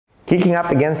Kicking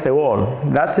up against the wall.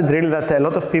 That's a drill that a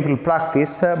lot of people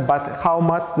practice, but how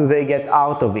much do they get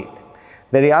out of it?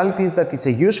 The reality is that it's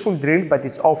a useful drill, but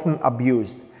it's often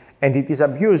abused. And it is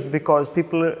abused because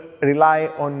people rely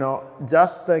on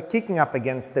just kicking up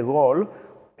against the wall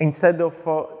instead of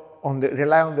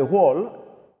rely on the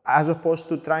wall, as opposed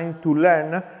to trying to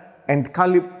learn and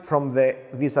from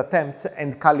these attempts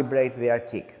and calibrate their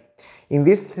kick. In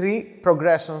these three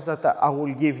progressions that I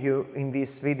will give you in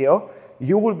this video,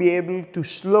 you will be able to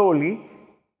slowly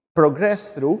progress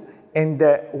through, and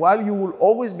while you will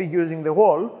always be using the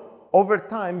wall, over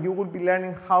time you will be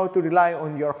learning how to rely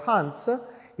on your hands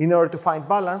in order to find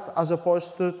balance, as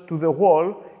opposed to the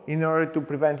wall in order to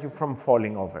prevent you from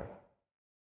falling over.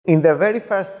 In the very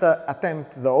first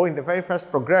attempt though, in the very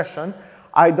first progression,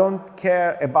 I don't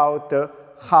care about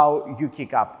how you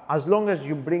kick up, as long as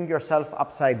you bring yourself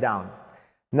upside down.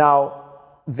 Now,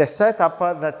 the setup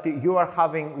that you are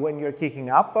having when you're kicking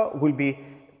up will be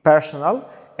personal,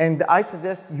 and I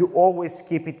suggest you always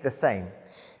keep it the same.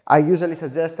 I usually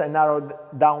suggest a narrowed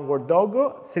downward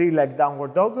dog, three-leg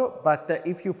downward dog, but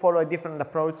if you follow a different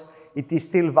approach, it is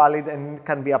still valid and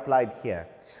can be applied here.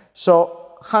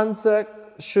 So hands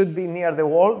should be near the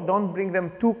wall. Don't bring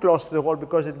them too close to the wall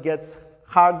because it gets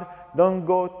hard. Don't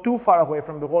go too far away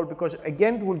from the wall because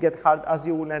again it will get hard, as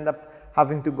you will end up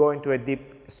having to go into a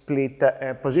deep split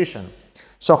position.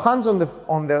 So hands on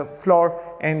the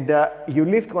floor, and you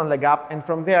lift one leg up, and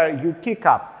from there you kick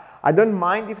up. I don't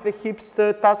mind if the hips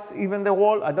touch even the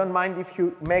wall. I don't mind if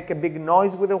you make a big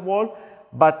noise with the wall,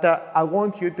 but I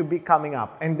want you to be coming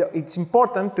up. And it's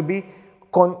important to be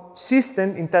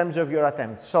consistent in terms of your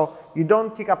attempts. So you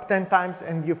don't kick up 10 times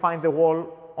and you find the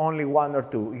wall only 1 or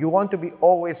 2. You want to be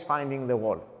always finding the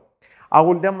wall. I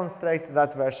will demonstrate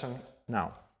that version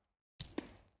now.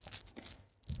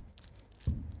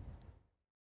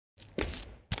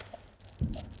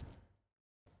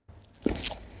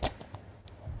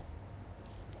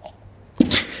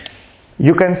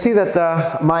 You can see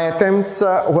that my attempts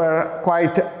were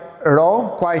quite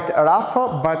raw, quite rough,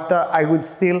 but I would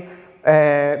still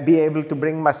be able to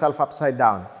bring myself upside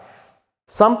down.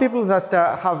 Some people that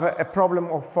have a problem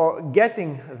of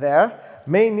getting there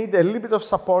may need a little bit of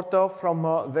support from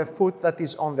the foot that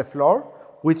is on the floor,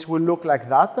 which will look like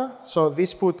that. So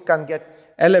this foot can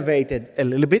get elevated a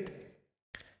little bit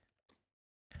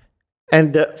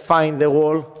and find the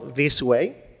wall this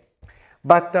way.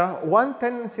 But one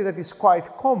tendency that is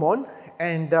quite common,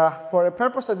 and for a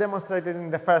purpose I demonstrated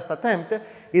in the first attempt,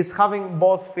 is having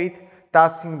both feet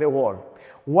touching the wall.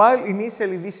 While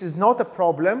initially this is not a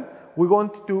problem, we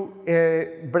want to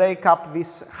break up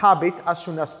this habit as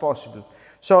soon as possible.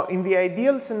 So in the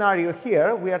ideal scenario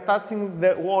here, we are touching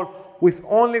the wall with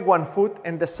only one foot,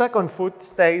 and the second foot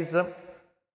stays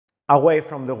away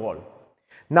from the wall.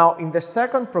 Now in the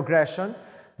second progression,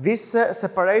 this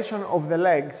separation of the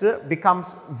legs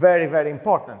becomes very, very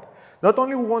important. Not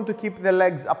only we want to keep the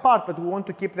legs apart, but we want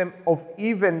to keep them of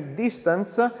even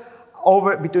distance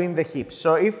between the hips.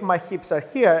 So if my hips are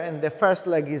here and the first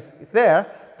leg is there,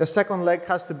 the second leg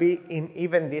has to be in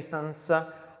even distance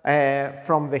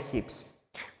from the hips.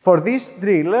 For this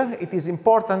drill, it is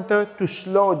important to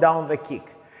slow down the kick.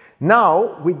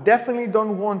 Now, we definitely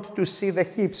don't want to see the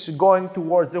hips going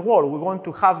towards the wall. We want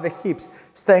to have the hips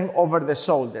staying over the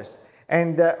shoulders.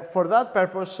 And for that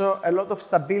purpose, a lot of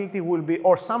stability will be,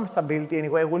 or some stability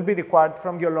anyway, will be required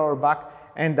from your lower back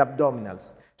and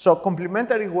abdominals. So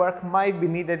complementary work might be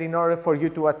needed in order for you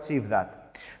to achieve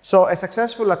that. So a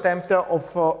successful attempt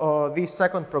of this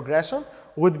second progression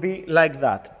would be like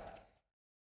that.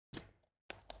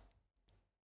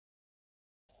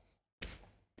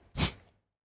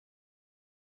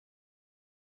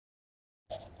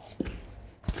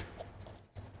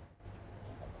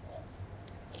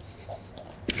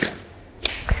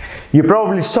 You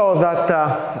probably saw that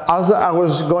as I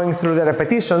was going through the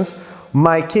repetitions,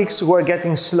 my kicks were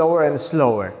getting slower and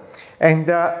slower. And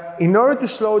in order to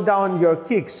slow down your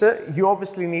kicks, you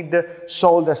obviously need the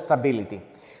shoulder stability.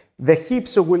 The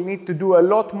hips will need to do a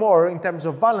lot more in terms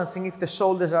of balancing if the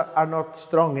shoulders are not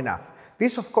strong enough.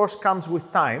 This, of course, comes with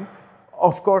time.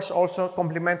 Of course, also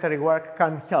complementary work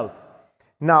can help.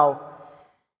 Now,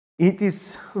 it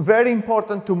is very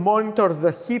important to monitor the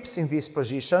hips in this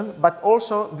position, but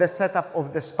also the setup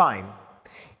of the spine.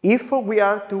 If we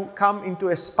are to come into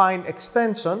a spine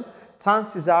extension,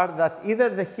 chances are that either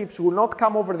the hips will not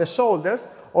come over the shoulders,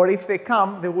 or if they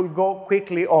come, they will go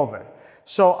quickly over.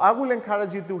 So I will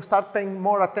encourage you to start paying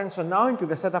more attention now into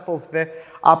the setup of the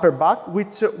upper back,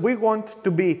 which we want to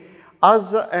be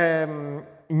as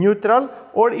neutral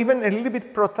or even a little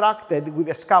bit protracted with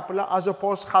the scapula, as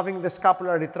opposed to having the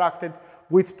scapula retracted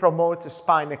which promotes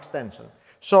spine extension.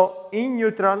 So in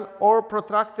neutral or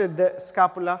protracted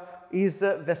scapula is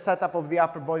the setup of the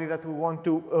upper body that we want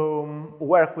to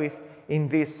work with in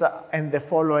this and the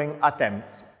following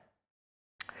attempts.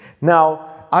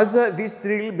 Now, as this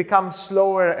drill becomes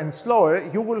slower and slower,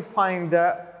 you will find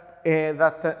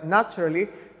that naturally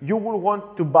you will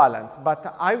want to balance,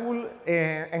 but I will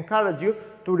encourage you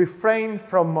to refrain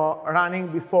from running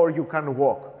before you can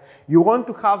walk. You want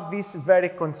to have this very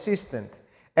consistent.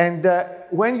 And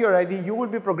when you're ready, you will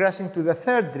be progressing to the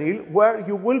third drill where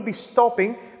you will be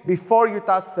stopping before you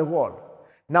touch the wall.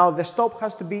 Now, the stop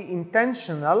has to be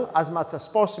intentional as much as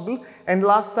possible and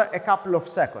last a couple of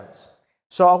seconds.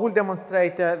 So I will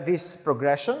demonstrate this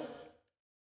progression.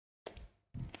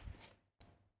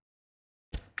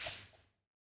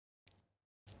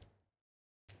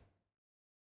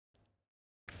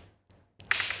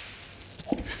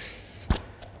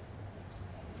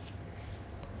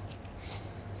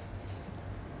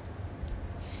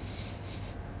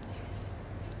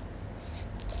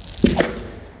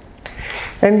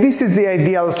 And this is the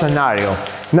ideal scenario.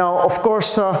 Now, of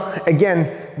course,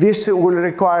 again, this will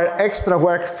require extra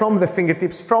work from the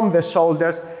fingertips, from the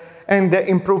shoulders, and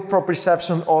improve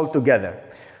proprioception altogether.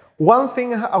 One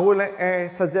thing I will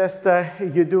suggest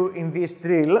you do in this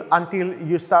drill until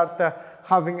you start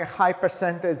having a high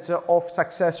percentage of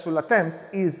successful attempts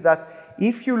is that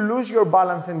if you lose your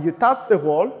balance and you touch the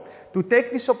wall, to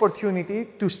take this opportunity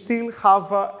to still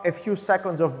have a few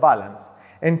seconds of balance.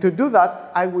 And to do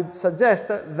that, I would suggest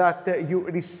that you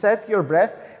reset your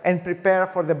breath and prepare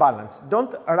for the balance.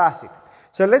 Don't rush it.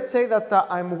 So let's say that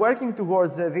I'm working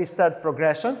towards this third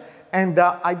progression and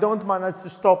I don't manage to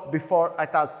stop before I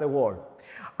touch the wall.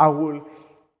 I will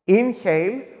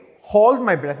inhale, hold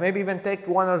my breath, maybe even take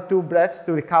 1 or 2 breaths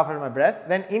to recover my breath,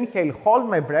 then inhale, hold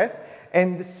my breath,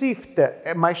 and shift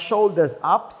my shoulders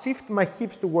up, shift my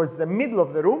hips towards the middle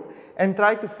of the room, and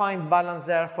try to find balance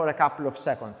there for a couple of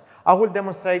seconds. I will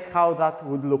demonstrate how that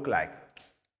would look like.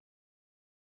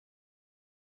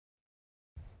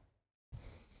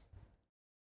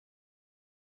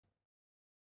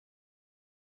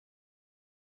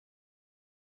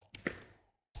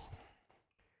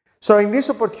 So in this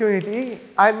opportunity,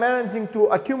 I'm managing to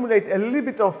accumulate a little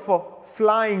bit of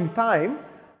flying time,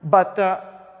 but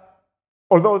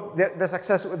although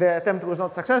the attempt was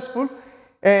not successful,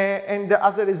 and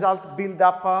as a result build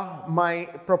up my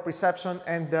proprioception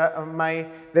and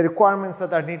the requirements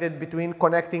that are needed between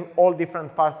connecting all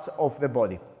different parts of the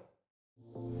body.